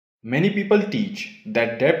Many people teach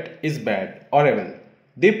that debt is bad or evil.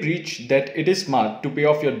 They preach that it is smart to pay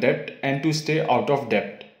off your debt and to stay out of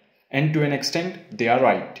debt. And to an extent, they are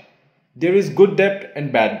right. There is good debt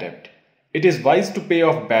and bad debt. It is wise to pay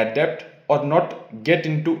off bad debt or not get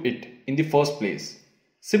into it in the first place.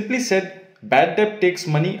 Simply said, bad debt takes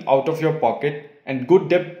money out of your pocket and good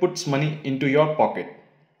debt puts money into your pocket.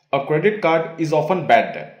 A credit card is often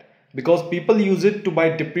bad debt because people use it to buy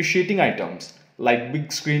depreciating items like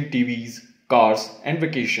big screen TVs, cars, and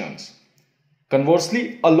vacations.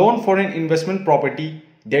 Conversely, a loan for an investment property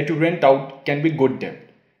that you rent out can be good debt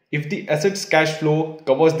if the asset's cash flow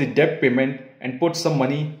covers the debt payment and puts some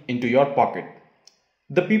money into your pocket.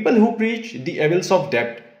 The people who preach the evils of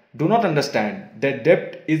debt do not understand that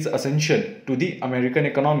debt is essential to the American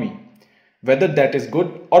economy. Whether that is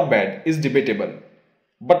good or bad is debatable.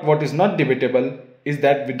 But what is not debatable is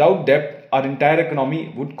that without debt, our entire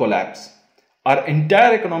economy would collapse. Our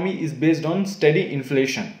entire economy is based on steady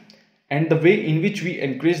inflation, and the way in which we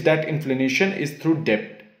increase that inflation is through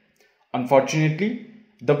debt. Unfortunately,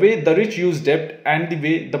 the way the rich use debt and the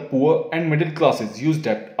way the poor and middle classes use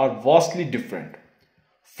debt are vastly different.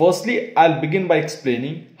 Firstly, I'll begin by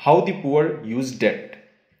explaining how the poor use debt.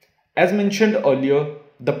 As mentioned earlier,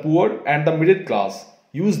 the poor and the middle class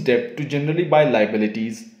use debt to generally buy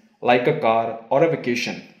liabilities like a car or a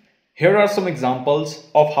vacation. Here are some examples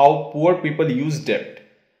of how poor people use debt.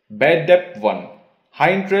 Bad debt 1.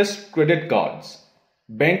 High interest credit cards.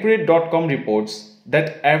 Bankrate.com reports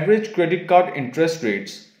that average credit card interest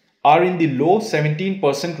rates are in the low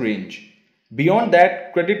 17% range. Beyond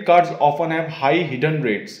that, credit cards often have high hidden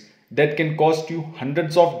rates that can cost you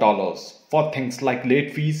hundreds of dollars for things like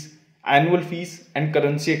late fees, annual fees, and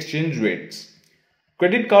currency exchange rates.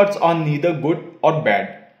 Credit cards are neither good or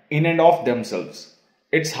bad in and of themselves.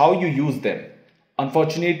 It's how you use them.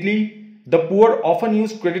 Unfortunately, the poor often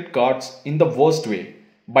use credit cards in the worst way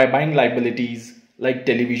by buying liabilities like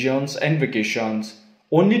televisions and vacations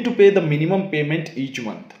only to pay the minimum payment each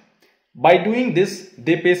month. By doing this,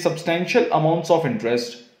 they pay substantial amounts of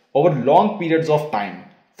interest over long periods of time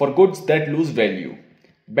for goods that lose value.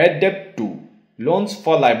 Bad debt 2. Loans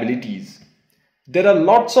for liabilities. There are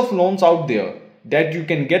lots of loans out there that you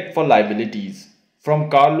can get for liabilities.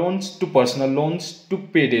 From car loans to personal loans to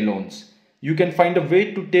payday loans, you can find a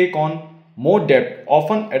way to take on more debt,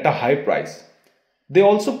 often at a high price. They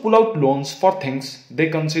also pull out loans for things they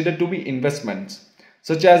consider to be investments,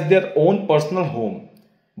 such as their own personal home.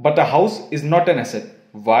 But a house is not an asset.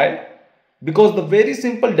 Why? Because the very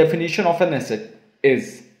simple definition of an asset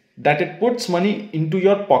is that it puts money into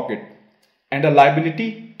your pocket, and a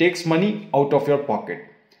liability takes money out of your pocket.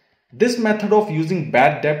 This method of using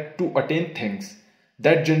bad debt to attain things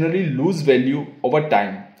that generally lose value over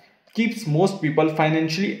time keeps most people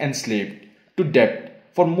financially enslaved to debt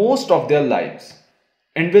for most of their lives.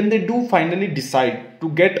 And when they do finally decide to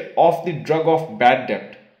get off the drug of bad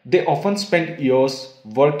debt, they often spend years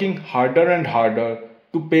working harder and harder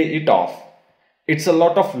to pay it off. It's a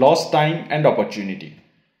lot of lost time and opportunity.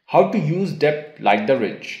 How to use debt like the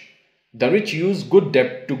rich. The rich use good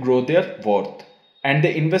debt to grow their worth, and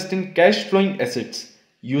they invest in cash flowing assets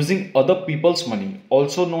using other people's money,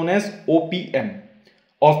 also known as OPM,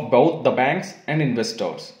 of both the banks and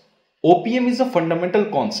investors. OPM is a fundamental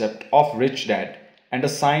concept of rich dad and a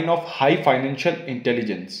sign of high financial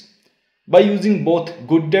intelligence. By using both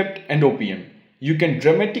good debt and OPM, you can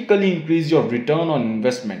dramatically increase your return on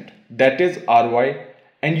investment, that is ROI,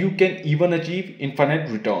 and you can even achieve infinite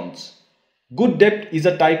returns. Good debt is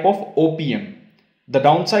a type of OPM. The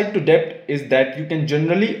downside to debt is that you can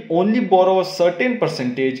generally only borrow a certain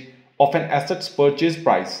percentage of an asset's purchase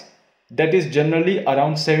price, that is generally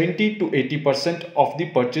around 70 to 80% of the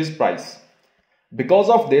purchase price. Because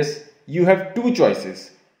of this, you have two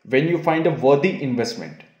choices when you find a worthy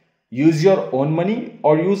investment. Use your own money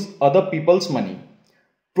or use other people's money.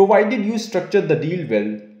 Provided you structure the deal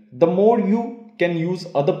well, the more you can use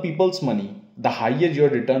other people's money, the higher your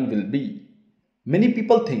return will be. Many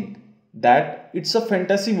people think that it's a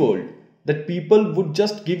fantasy world, that people would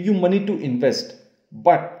just give you money to invest,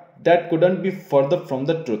 but that couldn't be further from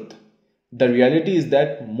the truth. The reality is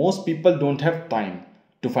that most people don't have time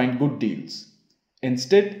to find good deals.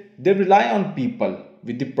 Instead, they rely on people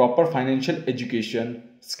with the proper financial education,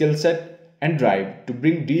 skill set, and drive to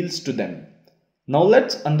bring deals to them. Now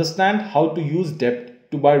let's understand how to use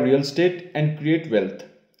debt to buy real estate and create wealth.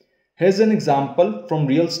 Here's an example from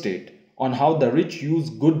real estate on how the rich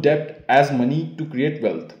use good debt as money to create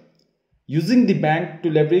wealth. Using the bank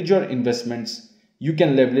to leverage your investments, you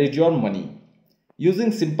can leverage your money.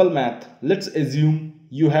 Using simple math, let's assume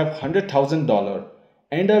you have $100,000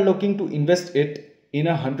 and are looking to invest it in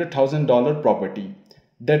a $100,000 property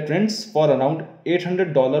that rents for around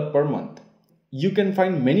 $800 per month. You can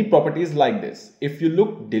find many properties like this if you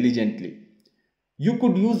look diligently. You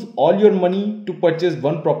could use all your money to purchase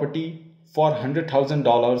one property for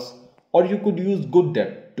 $100,000, or you could use good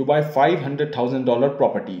debt to buy $500,000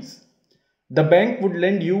 properties. The bank would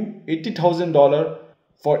lend you $80,000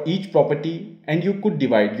 for each property, and you could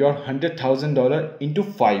divide your $100,000 into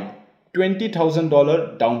 5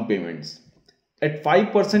 $20,000 down payments. At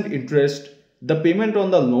 5% interest, the payment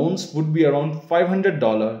on the loans would be around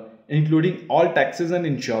 $500, including all taxes and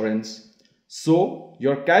insurance. So,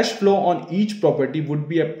 your cash flow on each property would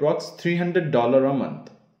be approx $300 a month.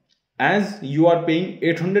 As you are paying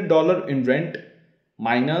 $800 in rent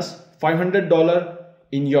minus $500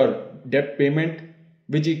 in your debt payment,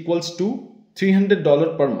 which equals to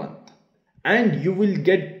 $300 per month. And you will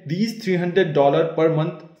get these $300 per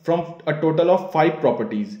month from a total of 5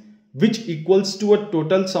 properties, which equals to a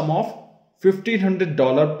total sum of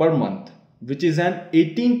 $1,500 per month, which is an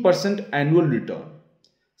 18% annual return.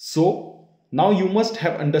 So, now you must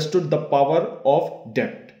have understood the power of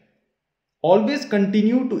debt. Always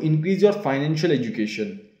continue to increase your financial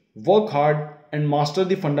education, work hard and master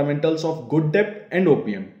the fundamentals of good debt and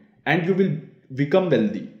OPM, and you will become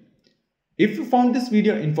wealthy. If you found this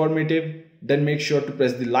video informative, then make sure to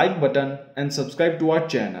press the like button and subscribe to our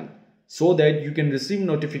channel so that you can receive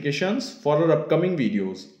notifications for our upcoming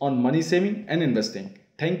videos on money saving and investing.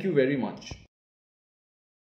 Thank you very much.